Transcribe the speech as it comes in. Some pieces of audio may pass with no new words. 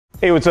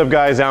Hey, what's up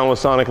guys? Alan with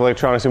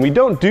SonicElectronix, and we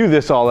don't do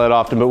this all that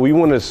often, but we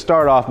want to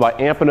start off by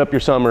amping up your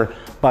summer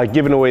by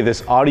giving away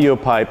this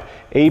Audiopipe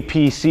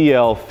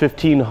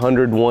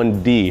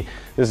APCL-15001D.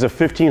 This is a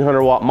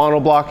 1500 watt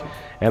monoblock,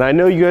 and I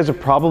know you guys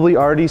have probably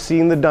already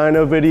seen the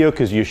Dyno video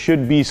because you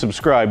should be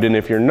subscribed, and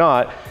if you're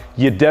not,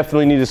 you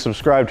definitely need to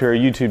subscribe to our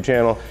YouTube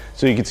channel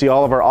so you can see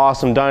all of our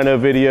awesome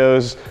Dyno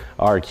videos,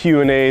 our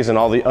Q&As, and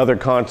all the other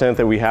content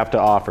that we have to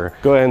offer.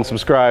 Go ahead and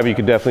subscribe. You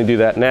can definitely do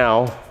that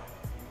now.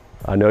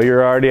 I know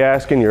you're already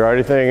asking, you're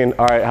already thinking,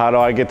 all right, how do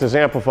I get this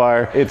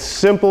amplifier? It's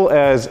simple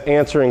as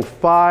answering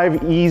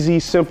 5 easy,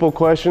 simple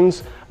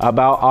questions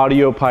about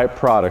Audiopipe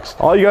products.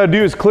 All you gotta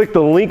do is click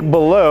the link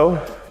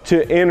below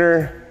to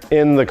enter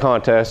in the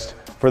contest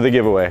for the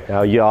giveaway.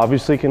 Now, you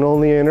obviously can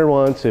only enter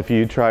once. If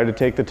you try to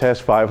take the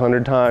test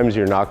 500 times,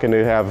 you're not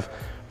gonna have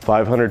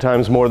 500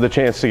 times more the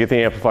chance to get the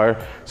amplifier.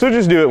 So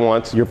just do it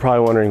once. You're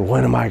probably wondering,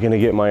 when am I gonna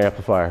get my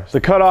amplifier? The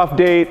cutoff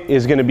date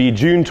is gonna be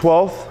June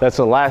 12th. That's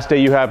the last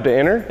day you have to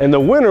enter. And the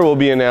winner will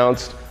be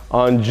announced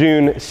on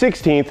June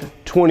 16th,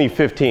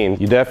 2015.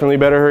 You definitely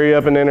better hurry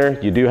up and enter.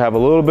 You do have a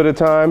little bit of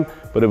time,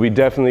 but it'd be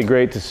definitely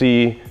great to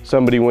see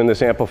somebody win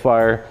this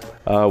amplifier.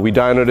 We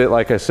dynoed it,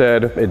 like I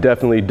said. It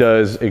definitely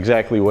does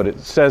exactly what it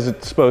says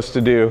it's supposed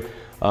to do.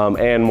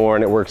 And more,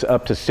 and it works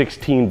up to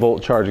 16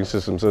 volt charging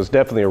system. So it's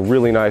definitely a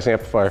really nice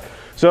amplifier.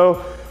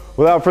 So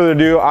without further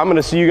ado, I'm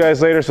gonna see you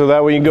guys later so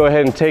that way you can go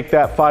ahead and take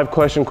that 5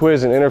 question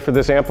quiz and enter for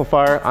this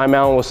amplifier. I'm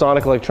Alan with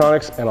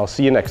SonicElectronix, and I'll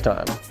see you next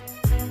time.